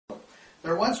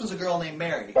There once was a girl named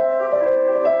Mary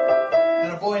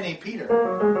and a boy named Peter,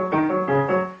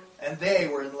 and they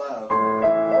were in love.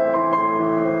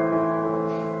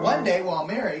 One day, while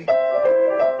Mary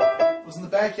was in the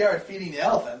backyard feeding the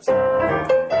elephants,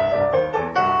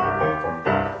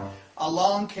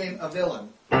 along came a villain.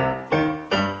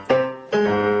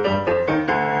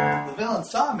 The villain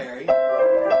saw Mary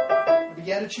and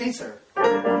began to chase her.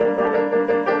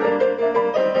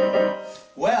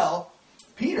 Well,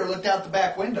 Peter looked out the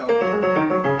back window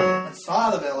and saw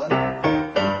the villain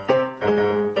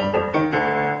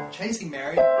chasing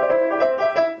Mary,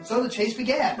 and so the chase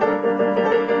began.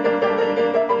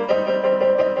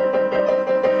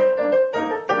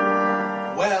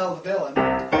 Well, the villain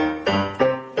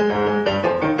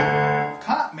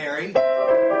caught Mary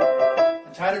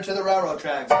and tied her to the railroad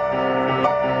tracks,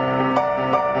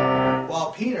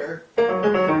 while Peter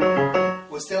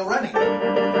was still running.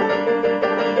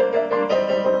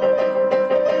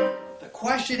 The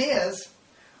question is,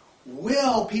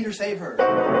 will Peter save her?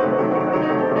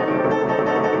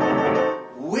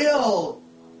 Will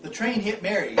the train hit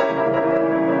Mary?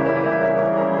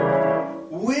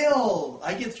 Will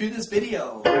I get through this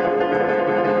video?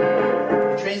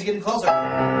 The train's getting closer.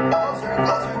 Closer and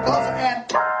closer and closer,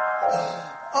 and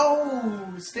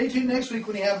oh, stay tuned next week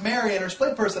when you have Mary and her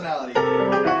split personality.